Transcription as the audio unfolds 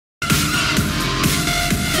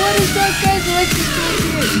What is up, guys? Alexis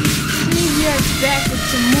here. Today we are back with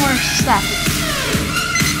some more stuff.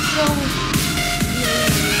 So,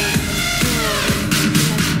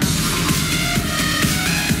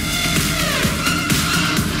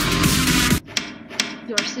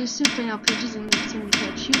 you are so super now pages and it's time to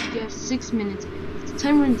catch you. You have 6 minutes. If the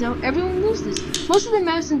time runs out, everyone loses. Most of the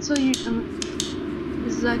maps until you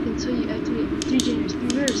this is like until you activate 3 generators.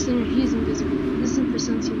 Beware of Slender, he is invisible. Listen for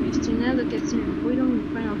some teammates. Do not look at Slender. Avoid only the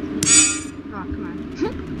final team. Oh, come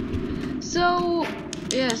on. So,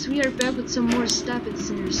 yes, we are back with some more Stop It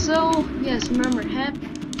Slender. So, yes, remember, have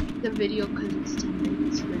the video because it's 10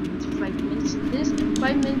 minutes. But it's 5 minutes of this and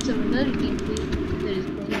 5 minutes of another gameplay that is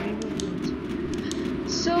playing Roblox.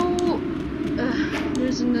 So,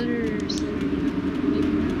 there's another Slender.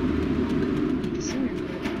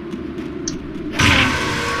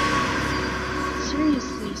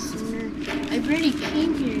 Seriously, Slender. I barely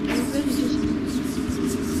came here and everybody just...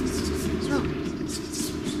 Oh.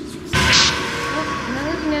 Oh, I'm not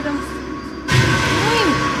looking at him.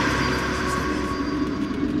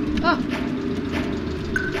 Oh!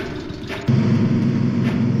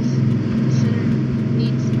 Slender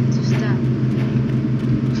needs to stop.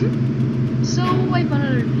 So, I found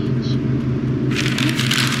another page.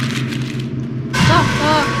 Stop!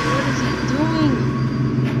 What is he doing?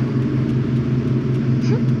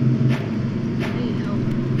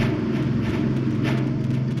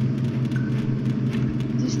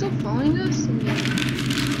 Following us?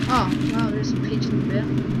 Oh, wow, there's a page in the back.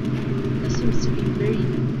 That seems to be very...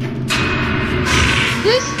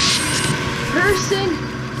 This person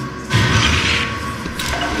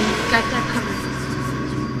got that covered.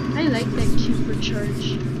 I like that cue for charge.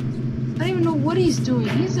 I don't even know what he's doing.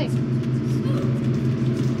 He's like...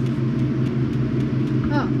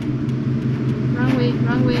 Oh. Wrong way,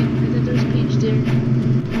 wrong way. I thought there was a page there.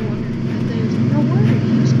 No wonder. I thought he was... No wonder.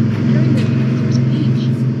 He was carrying that because there was a page.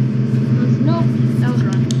 Nope, that was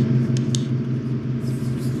wrong.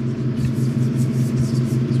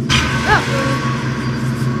 Oh!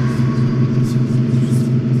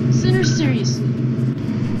 Slender, seriously.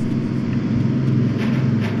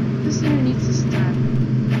 This Slender needs to stop.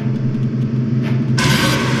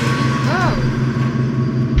 Oh!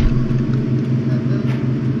 Uh-oh.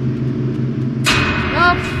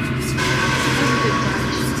 Nope! That was a good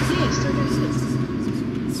dodge. Yeah, start at 6.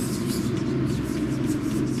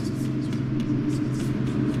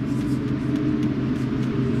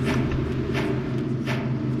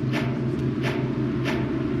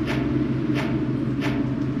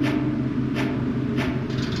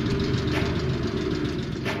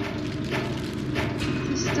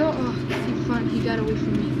 He got away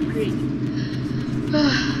from me. Great.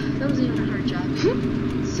 That wasn't even a hard job.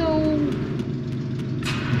 So...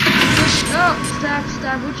 Oh,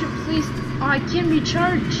 stop. Would you please... Oh, I can't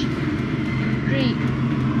recharge. Great.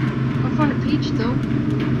 I found a page, though.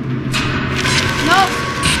 No!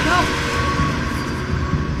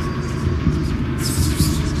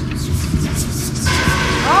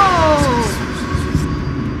 Oh!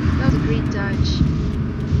 That was a great dodge.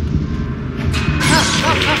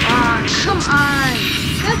 Come on!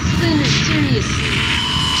 That's Slender, seriously.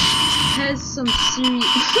 Has some serious...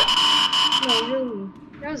 No, really.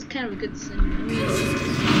 That was kind of a good Slender. I mean...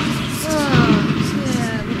 Oh,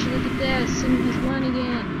 yeah, would you look at that? Slender has won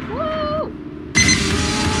again. Woo!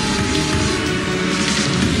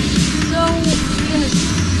 So, we're gonna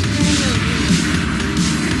stand over.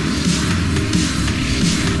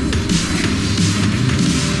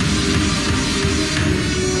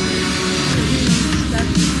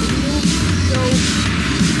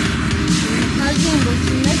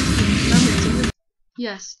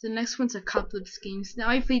 Yes, the next one's Apocalypse Games. Now,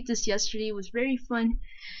 I played this yesterday. It was very fun.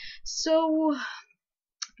 So,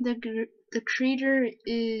 the creator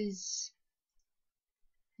is...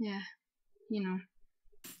 Yeah, you know.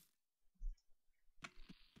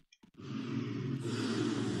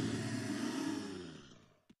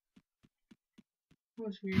 That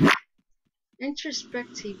was weird.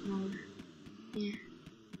 Introspective mode. Yeah.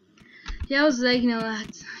 Yeah, I was lagging a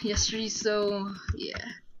lot yesterday, so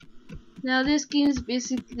yeah. Now this game is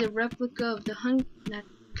basically the replica of the Hunger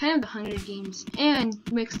Games and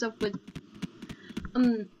mixed up with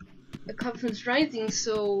Apocalypse Rising.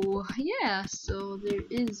 So yeah, so there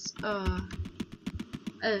is a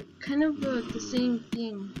kind of the same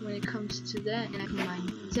thing when it comes to that and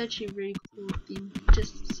combined. It's actually a very cool thing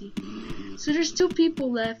just to see. So there's 2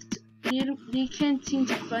 people left. They can't seem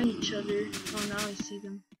to find each other. Oh, now I see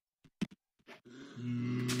them.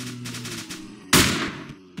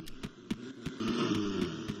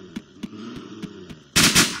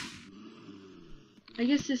 I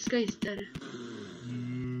guess this guy's dead.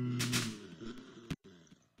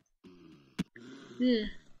 Yeah.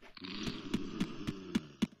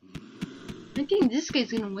 I think this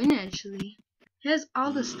guy's gonna win actually. He has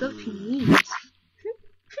all the stuff he needs.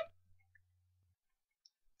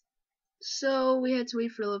 So we had to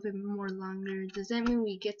wait for a little bit more longer. Does that mean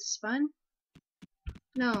we get to spawn?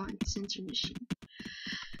 No, it's intermission.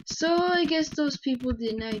 So I guess those people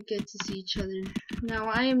did not get to see each other. Now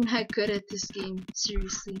I am not good at this game.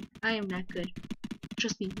 Seriously, I am not good.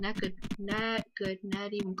 Trust me, not good. Not good.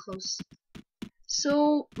 Not even close.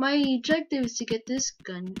 So my objective is to get this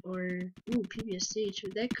gun, or PBSH,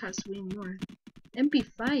 but that costs way more.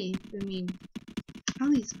 MP5, I mean,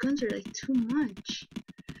 all these guns are like too much.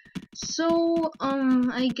 So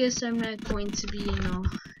I guess I'm not going to be,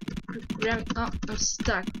 I'm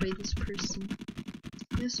stuck by this person.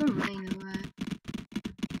 Yes, I'm lying a lot.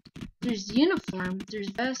 There's uniform, there's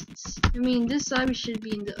vests. I mean, this lobby should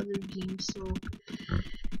be in the other game, so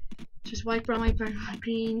just white, brown,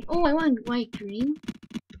 green. Oh, I want white, green.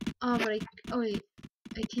 Oh, but wait,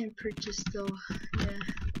 I can't purchase though. Yeah.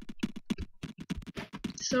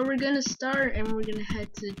 So we're gonna start, and we're gonna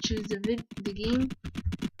have to choose the game.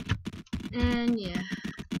 And yeah,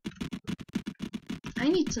 I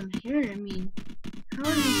need some hair. I mean, how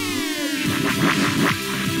are these people?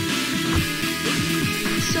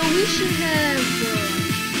 So we should have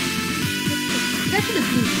that could have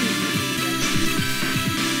been too.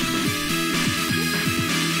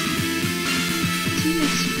 Team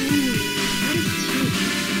experience. What is team?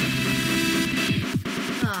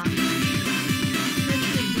 That could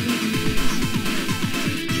have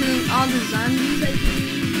been killing all the zombies, I think.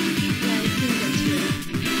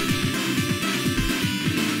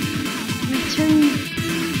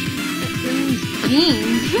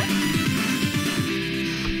 Beans.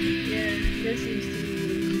 Yeah, that seems to be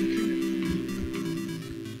kind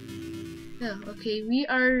of funny. Oh, okay, we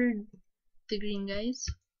are the green guys,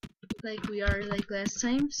 like we are like last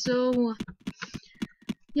time. So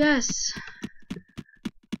yes,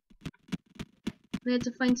 we had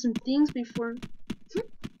to find some things before,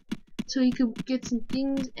 so we could get some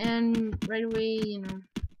things, and right away,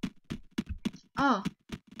 Oh.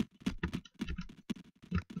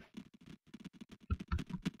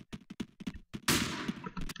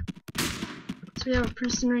 So we have a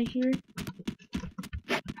person right here.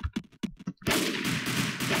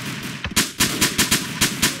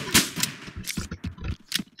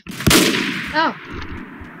 Oh!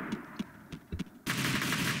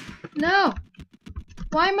 No!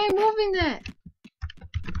 Why am I moving that?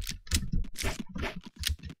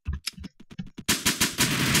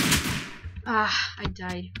 Ah, I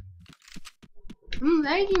died. I'm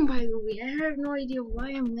lagging, by the way. I have no idea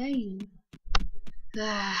why I'm lagging.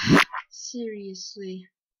 Ah. Seriously.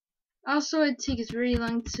 Also, it takes very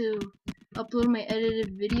long to upload my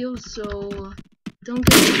edited videos, so don't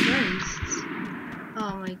get surprised.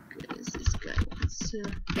 Oh my goodness, this guy wants to.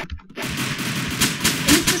 And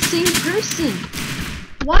it's the same person!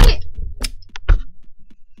 Why?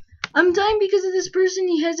 I'm dying because of this person.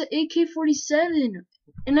 He has an AK-47,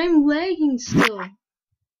 and I'm lagging still.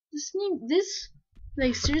 This,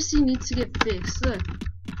 like, seriously needs to get fixed. Look.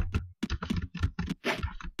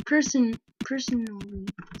 Personally,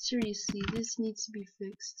 seriously, this needs to be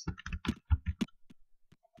fixed.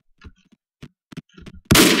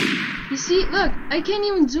 You see, look, I can't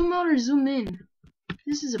even zoom out or zoom in.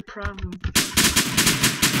 This is a problem.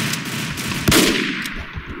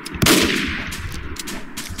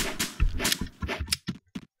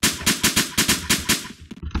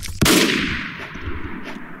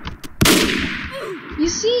 You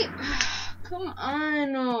see, come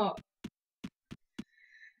on.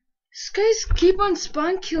 These guys keep on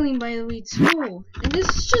spawn killing, by the way, too. And this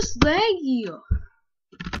is just laggy.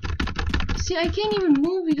 See, I can't even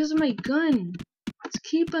move because of my gun. Let's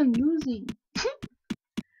keep on losing.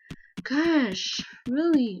 Gosh,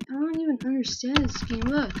 really, I don't even understand this game.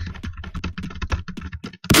 Look.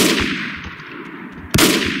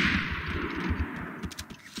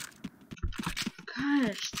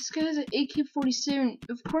 Gosh, this guy has an AK-47.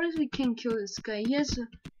 Of course we can kill this guy. He has a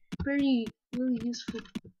really useful.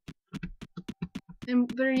 And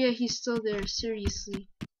better yet, he's still there, seriously.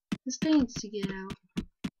 This guy needs to get out.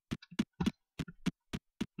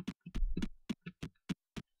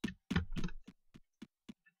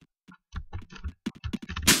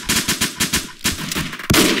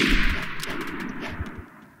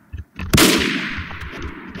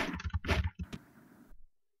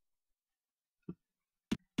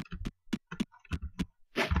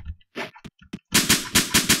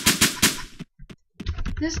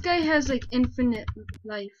 This guy has like infinite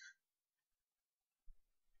life.